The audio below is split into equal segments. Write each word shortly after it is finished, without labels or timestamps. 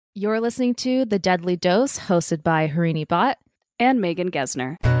You're listening to The Deadly Dose, hosted by Harini Bott and Megan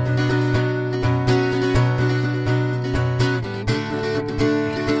Gesner.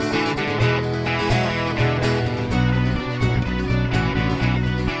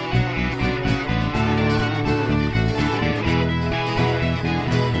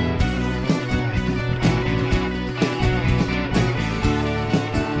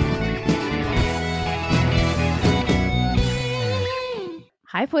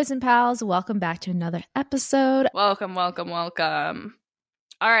 Hi, Poison Pals. Welcome back to another episode. Welcome. All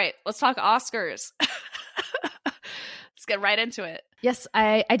right, let's talk Oscars. Let's get right into it. Yes,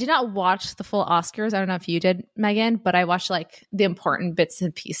 I did not watch the full Oscars. I don't know if you did, Megan, but I watched like the important bits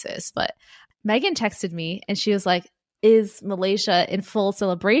and pieces. But Megan texted me and she was like, is Malaysia in full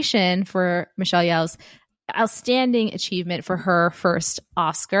celebration for Michelle Yeoh's outstanding achievement for her first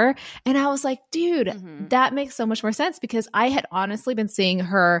Oscar? And I was like, dude, that makes so much more sense, because I had honestly been seeing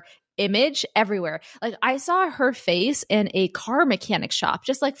her image everywhere. Like, I saw her face in a car mechanic shop,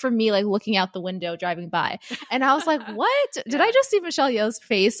 just like for me, like looking out the window driving by, and I was like, what? Did I just see Michelle Yeoh's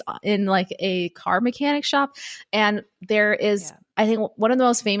face in like a car mechanic shop? And there is, I think, one of the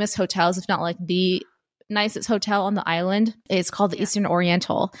most famous hotels, if not like the nicest hotel on the island, is called the Eastern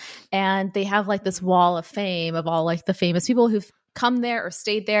Oriental, and they have like this wall of fame of all like the famous people who've come there or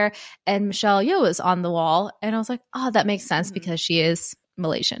stayed there, and Michelle Yeoh is on the wall, and I was like, oh, that makes sense because she is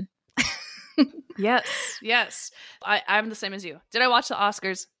Malaysian. Yes. I'm the same as you. Did I watch the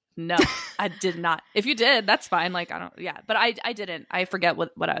Oscars? No, I did not. If you did, that's fine. Like, but I didn't. I forget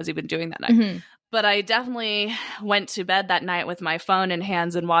what I was even doing that night. But I definitely went to bed that night with my phone in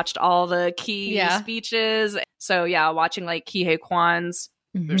hands and watched all the key speeches. So watching like Ki Kwan's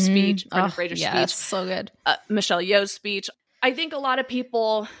speech, Brendan Fraser's speech. So good. Michelle Yeoh's speech. I think a lot of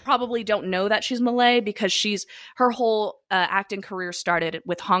people probably don't know that she's Malay because her whole acting career started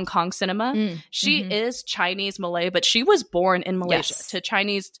with Hong Kong cinema. She is Chinese Malay, but she was born in Malaysia to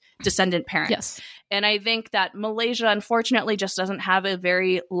Chinese descendant parents. And I think that Malaysia, unfortunately, just doesn't have a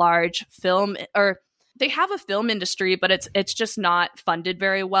very large film, or they have a film industry, but it's just not funded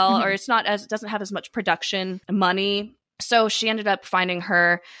very well, or it doesn't have as much production money. So she ended up finding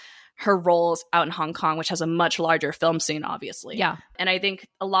her roles out in Hong Kong, which has a much larger film scene, obviously. Yeah. And I think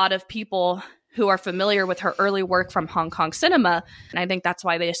a lot of people who are familiar with her early work from Hong Kong cinema, and I think that's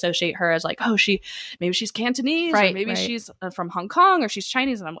why they associate her as like, oh, maybe she's Cantonese, or maybe she's from Hong Kong, or she's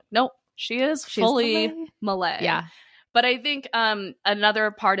Chinese. And I'm like, nope, she's fully Malay. Yeah. But I think another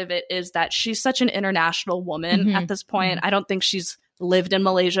part of it is that she's such an international woman at this point. I don't think she's lived in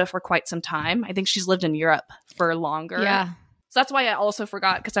Malaysia for quite some time. I think she's lived in Europe for longer. Yeah. So that's why I also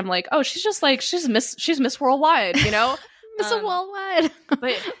forgot, because I'm like, oh, she's just like, she's Miss Worldwide, you know? Miss Worldwide.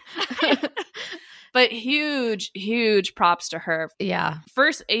 But huge props to her. Yeah.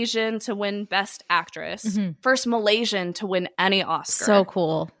 First Asian to win Best Actress. First Malaysian to win any Oscar. So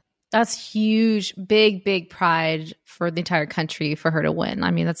cool. That's huge, big pride for the entire country for her to win.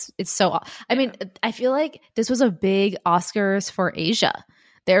 I mean, I mean, I feel like this was a big Oscars for Asia.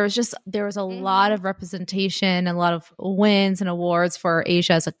 There was a lot of representation and a lot of wins and awards for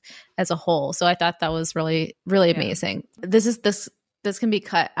Asia as a whole. So I thought that was really, really amazing. This can be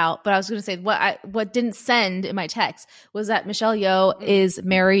cut out, but I was going to say what didn't send in my text was that Michelle Yeoh is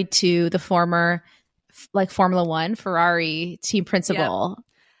married to the former like Formula One Ferrari team principal. Yep.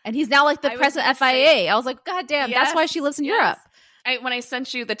 And he's now like the president of FIA. I was like, God damn, that's why she lives in Europe. When I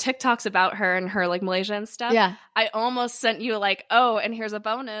sent you the TikToks about her and her like Malaysian stuff, I almost sent you like, oh, and here's a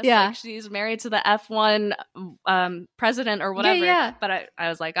bonus. Yeah. Like, she's married to the F1 president or whatever. Yeah. But I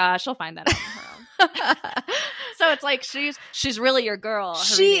was like, she'll find that out on her own. So it's like she's really your girl.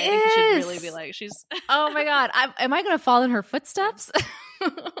 She is. You should really be like, she's. Oh my God. Am I going to follow in her footsteps?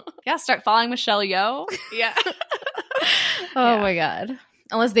 Start following Michelle Yeoh. Yeah. Oh my God.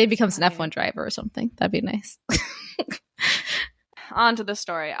 Unless they becomes an F1 driver or something. That'd be nice. On to the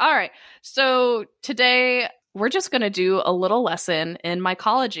story. All right. So today we're just going to do a little lesson in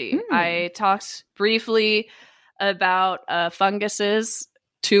mycology. I talked briefly about funguses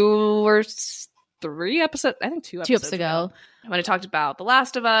 2 or 3 episodes. I think 2 episodes ago. When I talked about The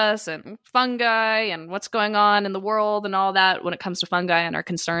Last of Us and fungi and what's going on in the world and all that when it comes to fungi and our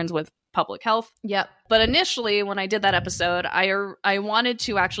concerns with public health. Yep. But initially, when I did that episode, I wanted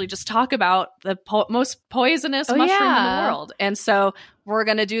to actually just talk about the most poisonous mushroom in the world. And so we're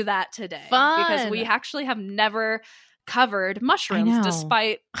going to do that today. Fun. Because we actually have never covered mushrooms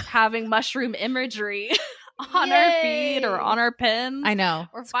despite having mushroom imagery on our feed or on our pins. I know.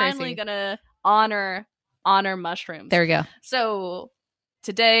 We're finally going to honor mushrooms. There we go. So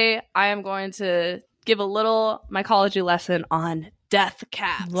today I am going to give a little mycology lesson on death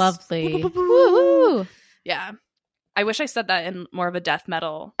caps. Lovely. Woo-hoo. Yeah. I wish I said that in more of a death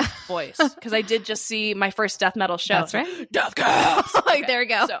metal voice, because I did just see my first death metal show. That's right. Death caps. Okay, there we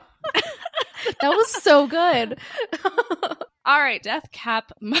go. So. That was so good. All right, death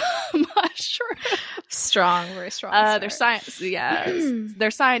cap mushroom. Strong, very strong. Their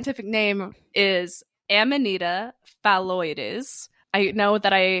their scientific name is Amanita phalloides. I know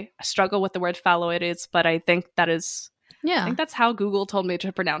that I struggle with the word phalloides, but I think that is. Yeah, I think that's how Google told me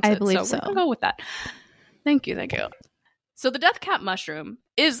to pronounce it. I believe so. We're gonna go with that. Thank you. So the death cap mushroom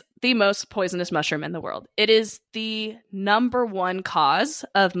is the most poisonous mushroom in the world. It is the number one cause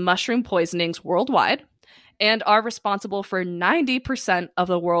of mushroom poisonings worldwide and are responsible for 90% of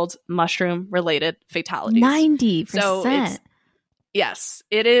the world's mushroom-related fatalities. 90%. So yes,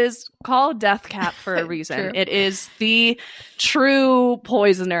 it is called death cap for a reason. It is the true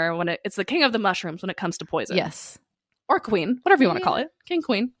poisoner it's the king of the mushrooms when it comes to poison. Yes. Or queen, whatever you want to call it. King,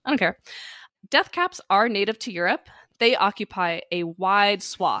 queen, I don't care. Death caps are native to Europe. They occupy a wide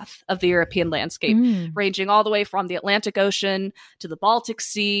swath of the European landscape, ranging all the way from the Atlantic Ocean to the Baltic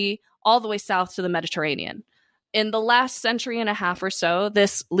Sea, all the way south to the Mediterranean. In the last century and a half or so,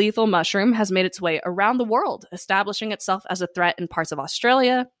 this lethal mushroom has made its way around the world, establishing itself as a threat in parts of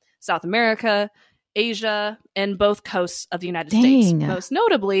Australia, South America, Asia, and both coasts of the United States, most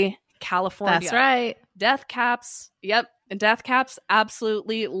notably California. That's right. Death caps. Yep. And death caps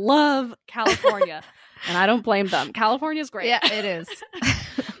absolutely love California. And I don't blame them. California's great. Yeah, it is.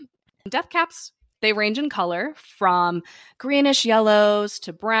 Death caps, they range in color from greenish yellows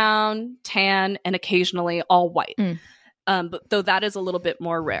to brown, tan, and occasionally all white. But though that is a little bit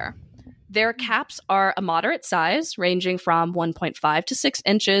more rare. Their caps are a moderate size, ranging from 1.5 to 6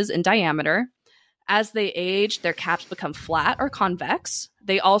 inches in diameter. As they age, their caps become flat or convex.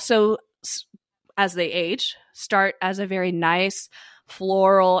 They also, as they age, start as a very nice,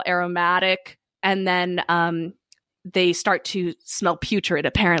 floral, aromatic, and then they start to smell putrid,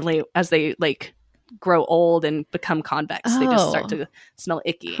 apparently, as they grow old and become convex. They just start to smell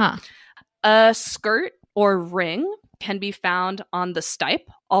icky. A skirt or ring can be found on the stipe.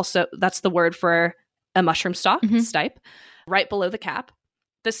 Also, that's the word for a mushroom stalk, stipe, right below the cap.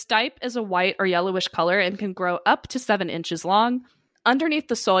 The stipe is a white or yellowish color and can grow up to 7 inches long. Underneath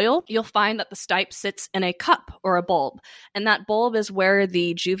the soil, you'll find that the stipe sits in a cup or a bulb. And that bulb is where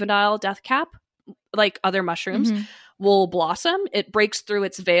the juvenile death cap, like other mushrooms, will blossom. It breaks through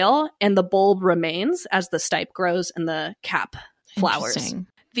its veil and the bulb remains as the stipe grows and the cap flowers.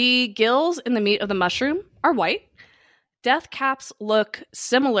 The gills in the meat of the mushroom are white. Death caps look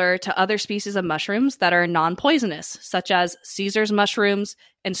similar to other species of mushrooms that are non-poisonous, such as Caesar's mushrooms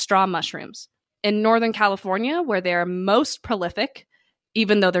and straw mushrooms. In Northern California, where they are most prolific,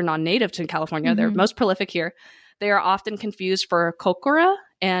 even though they're non-native to California, they're most prolific here, they are often confused for kokora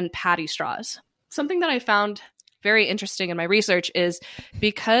and paddy straws. Something that I found very interesting in my research is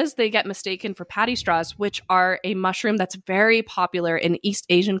because they get mistaken for paddy straws, which are a mushroom that's very popular in East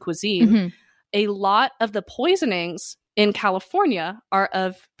Asian cuisine, a lot of the poisonings in California are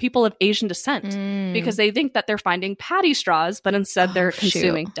of people of Asian descent because they think that they're finding paddy straws, but instead they're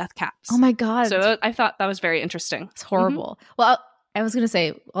consuming death caps. Oh my God. So I thought that was very interesting. It's horrible. Well, I was going to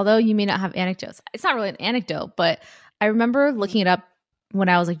say, although you may not have anecdotes, it's not really an anecdote, but I remember looking it up when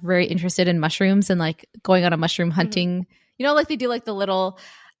I was very interested in mushrooms and going on a mushroom hunting, they do the little,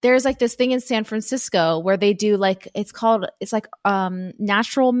 there's this thing in San Francisco where they do it's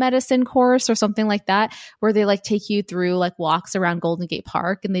natural medicine course or something like that, where they take you through walks around Golden Gate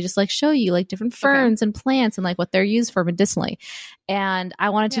Park and they just show you different ferns and plants and what they're used for medicinally. And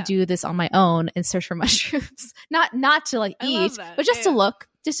I wanted to do this on my own and search for mushrooms, not to eat, but just to look.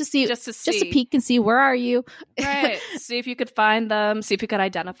 Just to see, just to peek and see where are you, right? See if you could find them, see if you could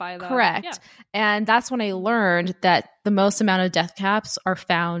identify them. Correct. Yeah. And that's when I learned that the most amount of death caps are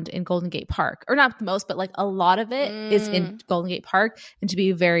found in Golden Gate Park, or not the most, but a lot of it is in Golden Gate Park, and to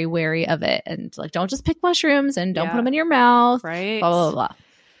be very wary of it, and don't just pick mushrooms and don't put them in your mouth, right? Blah blah blah.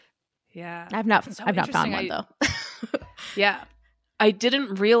 Yeah, I've not found one though. Yeah. I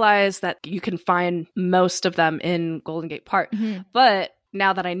didn't realize that you can find most of them in Golden Gate Park, but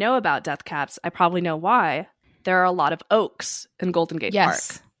now that I know about death caps, I probably know why. There are a lot of oaks in Golden Gate Park.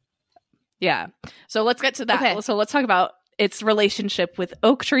 Yeah. So let's get to that. Okay. So let's talk about its relationship with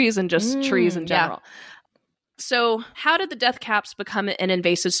oak trees and just trees in general. Yeah. So how did the death caps become an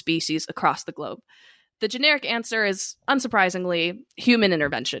invasive species across the globe? The generic answer is, unsurprisingly, human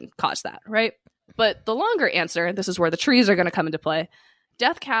intervention caused that, right? But the longer answer, this is where the trees are going to come into play.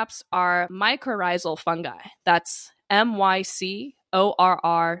 Death caps are mycorrhizal fungi. That's Mycorrhizal,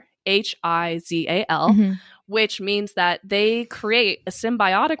 which means that they create a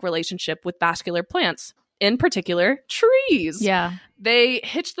symbiotic relationship with vascular plants, in particular, trees. Yeah. They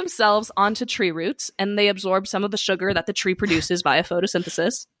hitch themselves onto tree roots and they absorb some of the sugar that the tree produces via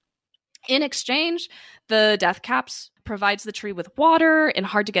photosynthesis. In exchange, the death caps provides the tree with water and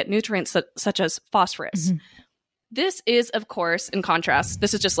hard to get nutrients such as phosphorus. Mm-hmm. This is, of course, in contrast,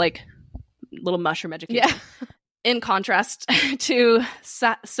 this is just like little mushroom education. Yeah. In contrast to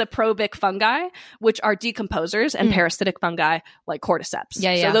saprobic fungi, which are decomposers, and parasitic fungi like cordyceps.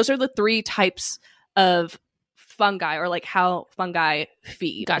 Yeah. So those are the three types of fungi, or like how fungi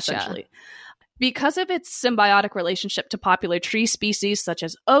feed, essentially. Because of its symbiotic relationship to popular tree species such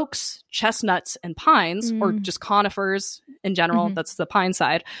as oaks, chestnuts, and pines, or just conifers in general, that's the pine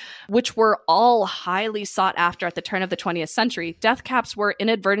side, which were all highly sought after at the turn of the 20th century, death caps were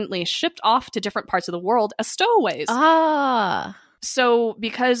inadvertently shipped off to different parts of the world as stowaways. So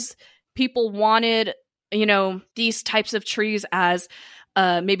because people wanted, these types of trees as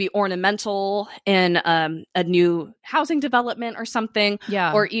maybe ornamental in a new housing development or something,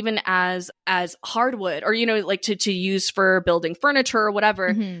 or even as hardwood, or like to use for building furniture or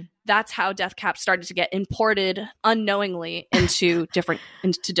whatever. That's how death caps started to get imported unknowingly into different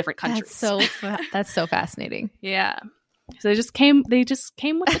countries. That's so fascinating. Yeah. So they just came with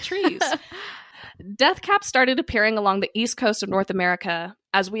the trees. Death caps started appearing along the east coast of North America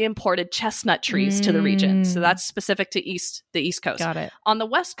as we imported chestnut trees to the region. So that's specific to the East Coast. Got it. On the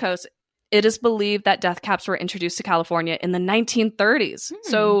West Coast, it is believed that death caps were introduced to California in the 1930s.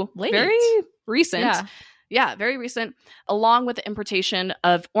 So late. Very recent. Yeah, very recent, along with the importation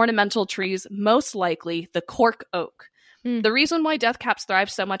of ornamental trees, most likely the cork oak. The reason why death caps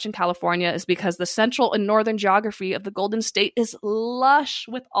thrive so much in California is because the central and northern geography of the Golden State is lush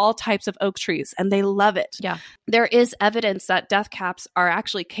with all types of oak trees, and they love it. Yeah. There is evidence that death caps are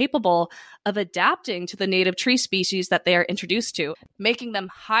actually capable of adapting to the native tree species that they are introduced to, making them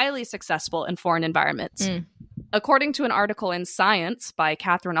highly successful in foreign environments. According to an article in Science by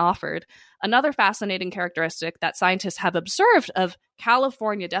Catherine Offord, another fascinating characteristic that scientists have observed of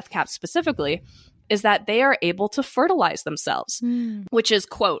California death caps specifically is that they are able to fertilize themselves, which is,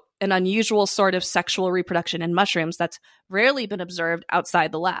 quote, an unusual sort of sexual reproduction in mushrooms that's rarely been observed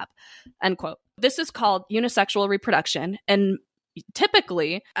outside the lab, end quote. This is called unisexual reproduction, and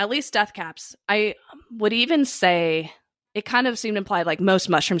typically, at least death caps, I would even say, it kind of seemed implied like most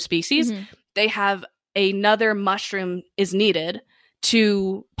mushroom species, they have another mushroom is needed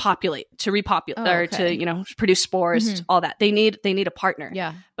to populate, to repopulate, or to, produce spores, all that. They need a partner.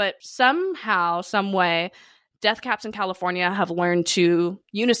 Yeah. But somehow, some way, death caps in California have learned to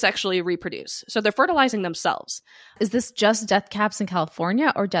unisexually reproduce. So they're fertilizing themselves. Is this just death caps in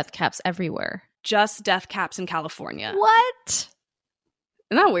California or death caps everywhere? Just death caps in California. What?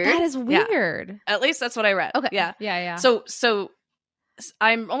 Isn't that weird? That is weird. Yeah. At least that's what I read. Okay. Yeah. Yeah. So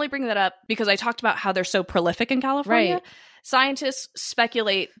I'm only bringing that up because I talked about how they're so prolific in California. Right. Scientists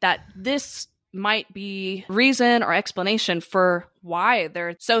speculate that this might be reason or explanation for why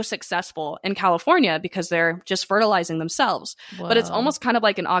they're so successful in California, because they're just fertilizing themselves. Whoa. But it's almost kind of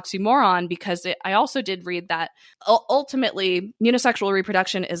like an oxymoron, because I also did read that ultimately unisexual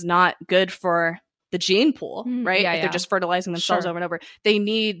reproduction is not good for the gene pool, right? If they're just fertilizing themselves over and over. They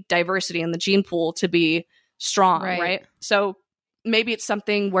need diversity in the gene pool to be strong, right? So maybe it's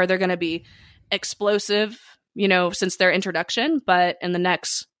something where they're going to be explosive, since their introduction, but in the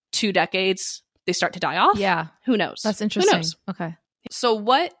next 2 decades, they start to die off. Yeah. Who knows? That's interesting. Who knows? Okay. So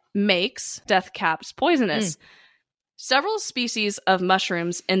what makes death caps poisonous? Several species of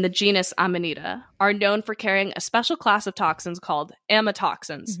mushrooms in the genus Amanita are known for carrying a special class of toxins called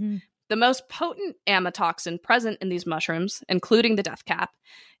amatoxins. The most potent amatoxin present in these mushrooms, including the death cap,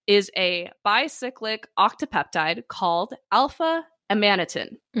 is a bicyclic octopeptide called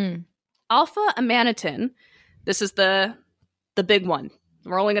alpha-amanitin. Alpha-amanitin, this is the big one.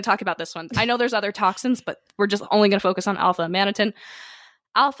 We're only going to talk about this one. I know there's other toxins, but we're just only going to focus on alpha-amanitin.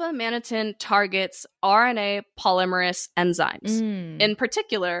 Alpha-amanitin targets RNA polymerase enzymes, in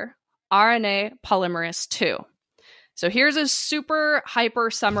particular, RNA polymerase 2. So here's a super hyper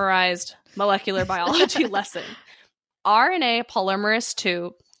summarized molecular biology lesson. RNA polymerase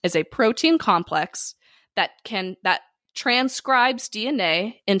 2 is a protein complex that transcribes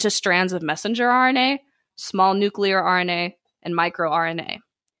DNA into strands of messenger RNA, small nuclear RNA, and microRNA.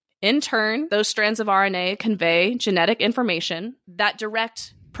 In turn, those strands of RNA convey genetic information that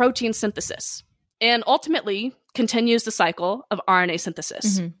direct protein synthesis and ultimately continues the cycle of RNA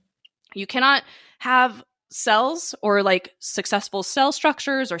synthesis. You cannot have cells or successful cell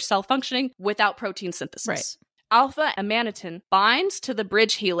structures or cell functioning without protein synthesis. Alpha amanitin binds to the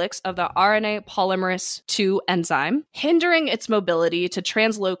bridge helix of the RNA polymerase II enzyme, hindering its mobility to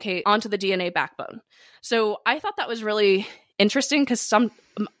translocate onto the DNA backbone. So I thought that was really interesting because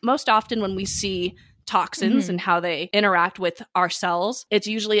most often when we see toxins and how they interact with our cells, it's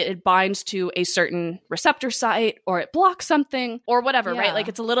usually it binds to a certain receptor site or it blocks something or whatever, right? Like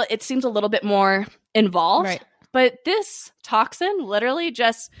it seems a little bit more involved. Right. But this toxin literally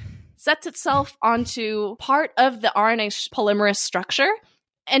just sets itself onto part of the RNA polymerase structure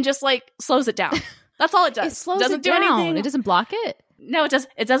and just like slows it down. That's all it does. It slows doesn't it do down. anything. It doesn't block it. No,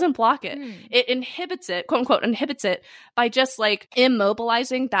 it doesn't block it. It inhibits it, quote unquote, inhibits it by just like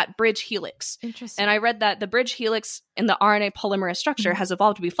immobilizing that bridge helix. Interesting. And I read that the bridge helix in the RNA polymerase structure has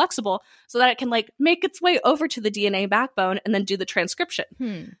evolved to be flexible so that it can like make its way over to the DNA backbone and then do the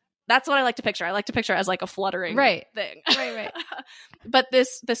transcription. That's what I like to picture. I like to picture it as like a fluttering thing. Right. But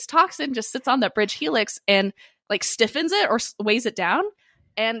this toxin just sits on that bridge helix and like stiffens it or weighs it down.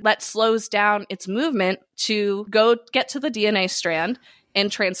 And that slows down its movement to go get to the DNA strand and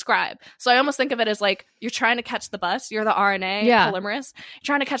transcribe. So I almost think of it as like you're trying to catch the bus. You're the RNA polymerase. You're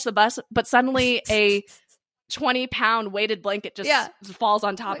trying to catch the bus, but suddenly a 20-pound weighted blanket just falls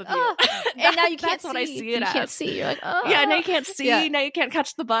on top of you. And now you can't That's see. what I see it as. You can't see. You're like, oh. Yeah, now you can't see. Yeah. Now you can't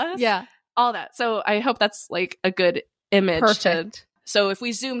catch the bus. Yeah. All that. So I hope that's like a good image. Perfect. So if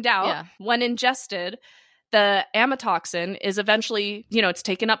we zoomed out, when ingested, the amatoxin is eventually, it's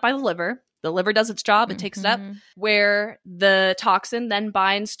taken up by the liver. The liver does its job. It takes it up, where the toxin then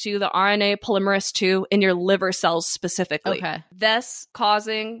binds to the RNA polymerase II in your liver cells specifically. Okay. Thus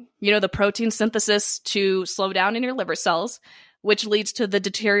causing, the protein synthesis to slow down in your liver cells, which leads to the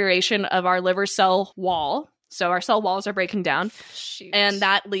deterioration of our liver cell wall. So our cell walls are breaking down. Shoot. And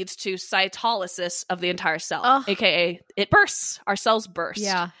that leads to cytolysis of the entire cell, aka it bursts. Our cells burst.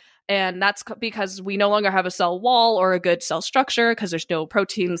 Yeah. And that's because we no longer have a cell wall or a good cell structure because there's no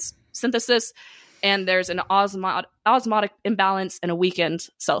proteins synthesis. And there's an osmotic imbalance and a weakened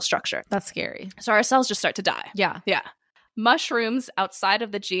cell structure. That's scary. So our cells just start to die. Yeah. Yeah. Mushrooms outside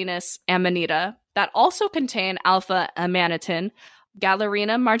of the genus Amanita that also contain alpha amanitin,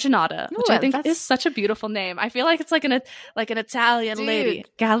 Galerina marginata, which I think is such a beautiful name. I feel like it's like an Italian lady.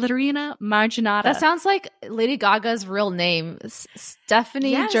 Galerina marginata. That sounds like Lady Gaga's real name,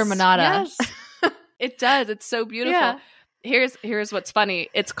 Stephanie Germanata. Yes. It does. It's so beautiful. Yeah. Here's what's funny.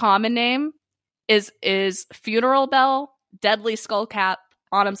 Its common name is funeral bell, deadly skullcap,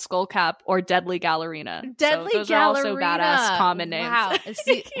 autumn skullcap, or deadly gallerina. Deadly so those gallerina. Are also badass common names. Wow.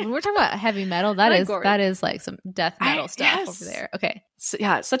 See, when we're talking about heavy metal, that is like some death metal stuff over there. Okay. So,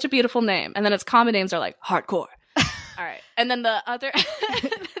 yeah, it's such a beautiful name. And then its common names are like hardcore. All right. And then the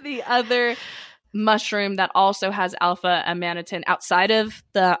other mushroom that also has alpha amanitin outside of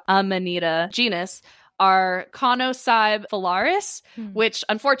the Amanita genus are Conocybe phalaris, which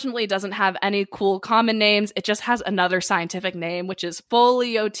unfortunately doesn't have any cool common names. It just has another scientific name, which is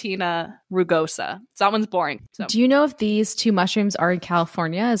Pholiotena rugosa. So that one's boring. So. Do you know if these two mushrooms are in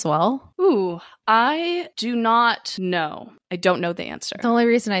California as well? Ooh, I do not know. I don't know the answer. The only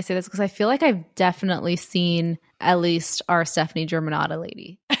reason I say this is because I feel like I've definitely seen at least our Stephanie Germanata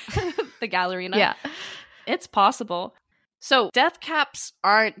lady. The Galerina? Yeah. It's possible. So death caps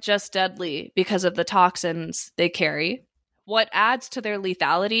aren't just deadly because of the toxins they carry. What adds to their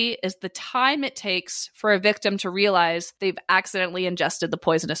lethality is the time it takes for a victim to realize they've accidentally ingested the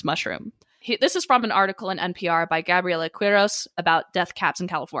poisonous mushroom. This is from an article in NPR by Gabriela Quiros about death caps in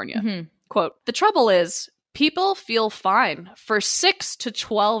California. Mm-hmm. Quote, "The trouble is, people feel fine for 6 to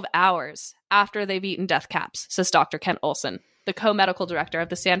 12 hours after they've eaten death caps," says Dr. Kent Olson, the co-medical director of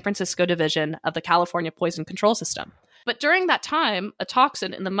the San Francisco division of the California Poison Control System. But during that time, a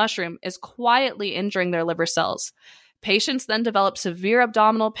toxin in the mushroom is quietly injuring their liver cells. Patients then develop severe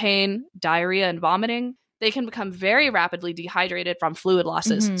abdominal pain, diarrhea, and vomiting. They can become very rapidly dehydrated from fluid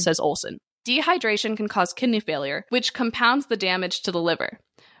losses, says Olson. Dehydration can cause kidney failure, which compounds the damage to the liver.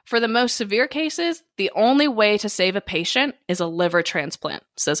 For the most severe cases, the only way to save a patient is a liver transplant,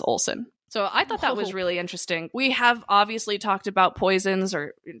 says Olson. So I thought that was really interesting. We have obviously talked about poisons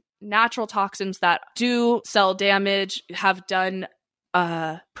or natural toxins that do cell damage, have done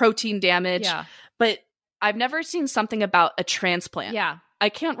protein damage, but I've never seen something about a transplant. Yeah. I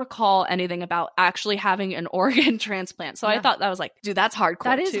can't recall anything about actually having an organ transplant. So I thought that was like, dude, that's hardcore.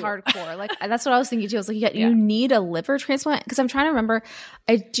 That is hardcore. Like, that's what I was thinking too. I was like, you need a liver transplant? Because I'm trying to remember.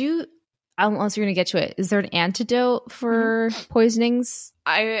 Unless you're going to get to it, is there an antidote for poisonings?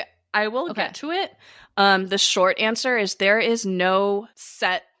 I will get to it. The short answer is there is no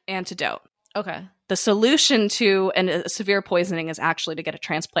set antidote. Okay. The solution to a severe poisoning is actually to get a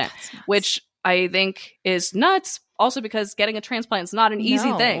transplant, which I think is nuts. Also because getting a transplant is not an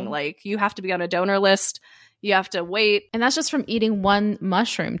easy thing. Like, you have to be on a donor list. You have to wait. And that's just from eating one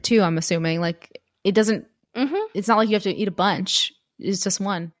mushroom too, I'm assuming. Like, it doesn't, it's not like you have to eat a bunch. It's just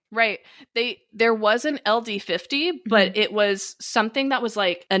one. Right. There was an LD50, but it was something that was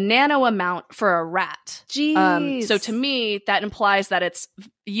like a nano amount for a rat. Jeez. So to me, that implies that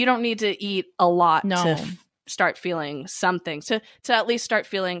you don't need to eat a lot to start feeling something, to at least start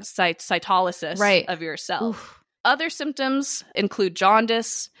feeling cytolysis of your cell. Oof. Other symptoms include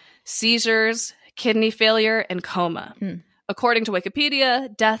jaundice, seizures, kidney failure, and coma. According to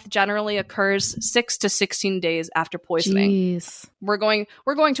Wikipedia, death generally occurs 6 to 16 days after poisoning. Jeez. We're going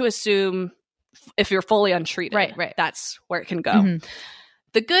to assume if you're fully untreated, right. that's where it can go.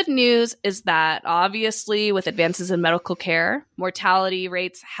 The good news is that obviously with advances in medical care, mortality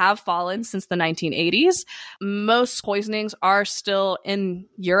rates have fallen since the 1980s. Most poisonings are still in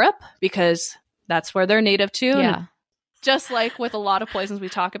Europe because that's where they're native to. Yeah. Just like with a lot of poisons we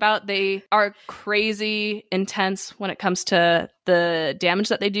talk about, they are crazy intense when it comes to the damage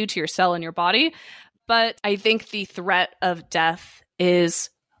that they do to your cell and your body. But I think the threat of death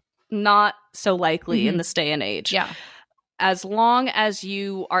is not so likely in this day and age. Yeah. As long as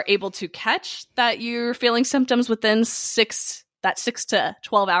you are able to catch that you're feeling symptoms within that 6 to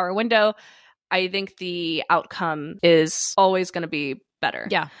 12 hour window, I think the outcome is always going to be better.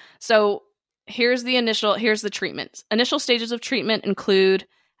 Yeah. So here's the treatment. Initial stages of treatment include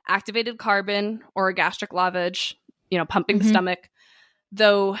activated carbon or gastric lavage, pumping the stomach.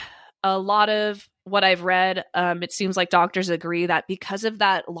 Though a lot of what I've read, it seems like doctors agree that because of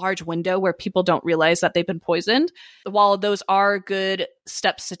that large window where people don't realize that they've been poisoned, while those are good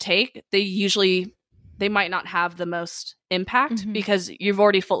steps to take, they might not have the most impact because you've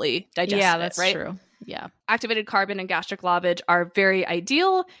already fully digested it, right? Yeah, that's true. Yeah. Activated carbon and gastric lavage are very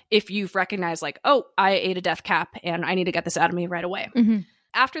ideal if you've recognized like, oh, I ate a death cap and I need to get this out of me right away.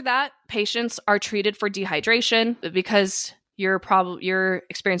 After that, patients are treated for dehydration because you're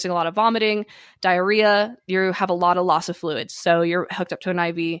experiencing a lot of vomiting, diarrhea, you have a lot of loss of fluids. So you're hooked up to an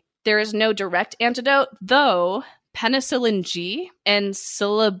IV. There is no direct antidote, though penicillin G and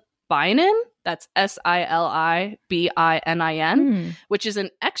silibinin, that's silibinin, which is an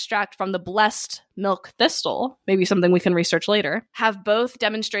extract from the blessed milk thistle, maybe something we can research later, have both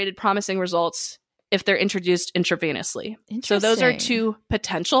demonstrated promising results if they're introduced intravenously. So those are two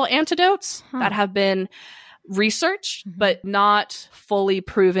potential antidotes that have been researched, but not fully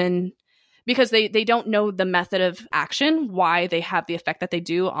proven because they don't know the method of action, why they have the effect that they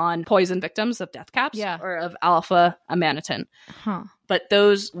do on poison victims of death caps or of alpha amanitin. But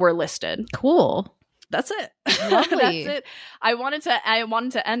those were listed. Cool. That's it. Lovely. That's it. I wanted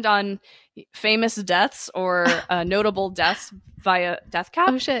to end on famous deaths or notable deaths via death cap.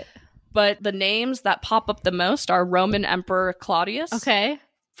 Oh shit. But the names that pop up the most are Roman Emperor Claudius. Okay.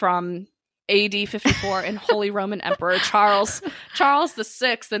 From AD 54 and Holy Roman Emperor Charles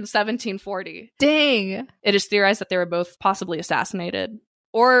VI in 1740. Dang. It is theorized that they were both possibly assassinated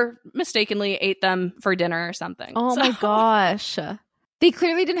or mistakenly ate them for dinner or something. Oh my gosh. They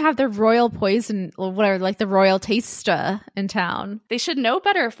clearly didn't have the royal poison or whatever, like the royal taste in town. They should know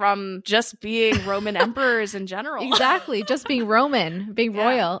better from just being Roman emperors in general. Exactly. Just being Roman, being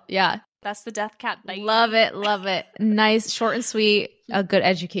royal. Yeah. That's the death cap. Love it. Love it. Nice, short and sweet, a good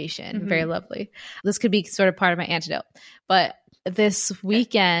education. Very lovely. This could be sort of part of my antidote. But this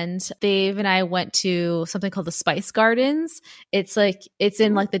weekend, Dave and I went to something called the Spice Gardens. It's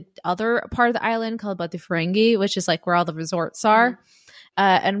in like the other part of the island called Batuferengi, which is like where all the resorts are.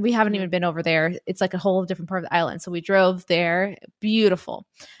 And we haven't even been over there. It's like a whole different part of the island. So we drove there. Beautiful.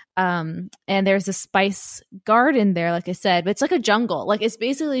 And there's a spice garden there, like I said, but it's like a jungle. Like it's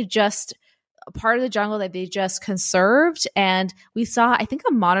basically just a part of the jungle that they just conserved. And we saw, I think,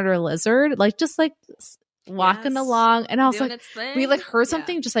 a monitor lizard, just walking along. And I was like, we heard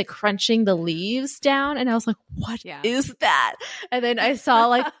something just like crunching the leaves down. And I was like, what is that? And then I saw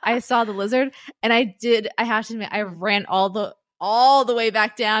the lizard, and I have to admit, I ran all the way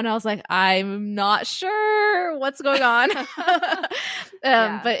back down. I was like, I'm not sure what's going on.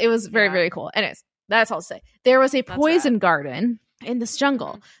 But it was very, very cool. Anyways, that's all I'll say. There was a poison garden in this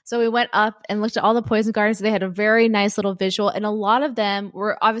jungle. So we went up and looked at all the poison gardens. They had a very nice little visual. And a lot of them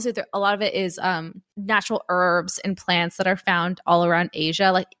were obviously, a lot of it is natural herbs and plants that are found all around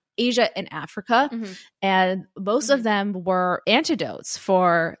Asia, like Asia and Africa. And most of them were antidotes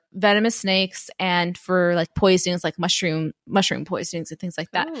for venomous snakes and for like poisonings, like mushroom poisonings and things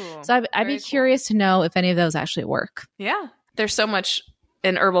like that. Ooh, so I'd be curious to know if any of those actually work. Yeah. There's so much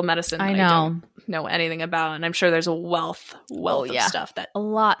in herbal medicine that I I know. don't know anything about. And I'm sure there's a wealth of stuff that a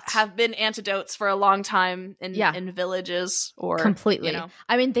lot have been antidotes for a long time in villages or completely. You know.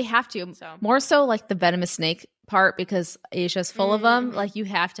 I mean, they have to. So. More so like the venomous snake part, because Asia's full of them. Like you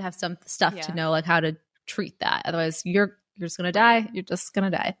have to have some stuff to know like how to treat that. Otherwise you're just gonna die. You're just gonna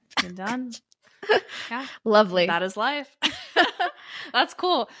die. You're done. Yeah. Lovely. That is life. That's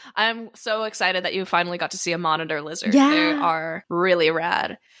cool. I'm so excited that you finally got to see a monitor lizard. Yeah. They are really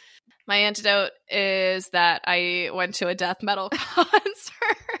rad. My antidote is that I went to a death metal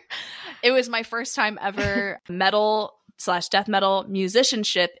concert. It was my first time ever. Metal/death metal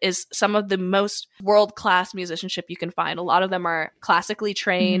musicianship is some of the most world-class musicianship you can find. A lot of them are classically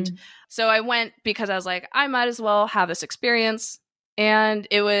trained. So I went because I was like, I might as well have this experience. And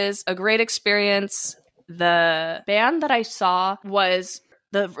it was a great experience. The band that I saw was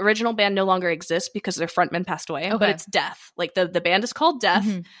the original band no longer exists because their frontman passed away, but it's Death. Like the band is called Death,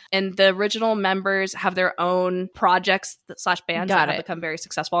 and the original members have their own projects / bands that have become very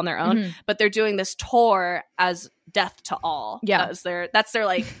successful on their own. But they're doing this tour as Death to All. Yeah, that's their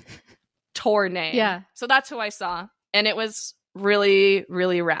like tour name. Yeah, so that's who I saw, and it was really,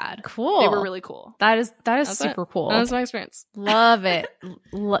 really rad. Cool. They were really cool. That is super cool. That was my experience. Love it.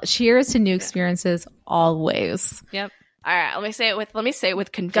 Cheers to new experiences always. Yep. All right, let me say it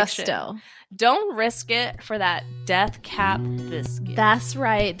with conviction. Gusto. Don't risk it for that death cap biscuit. That's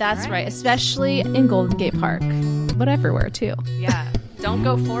right. That's right. Especially in Golden Gate Park, but everywhere too. Yeah. Don't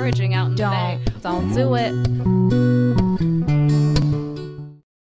go foraging out in the bay. Don't do it.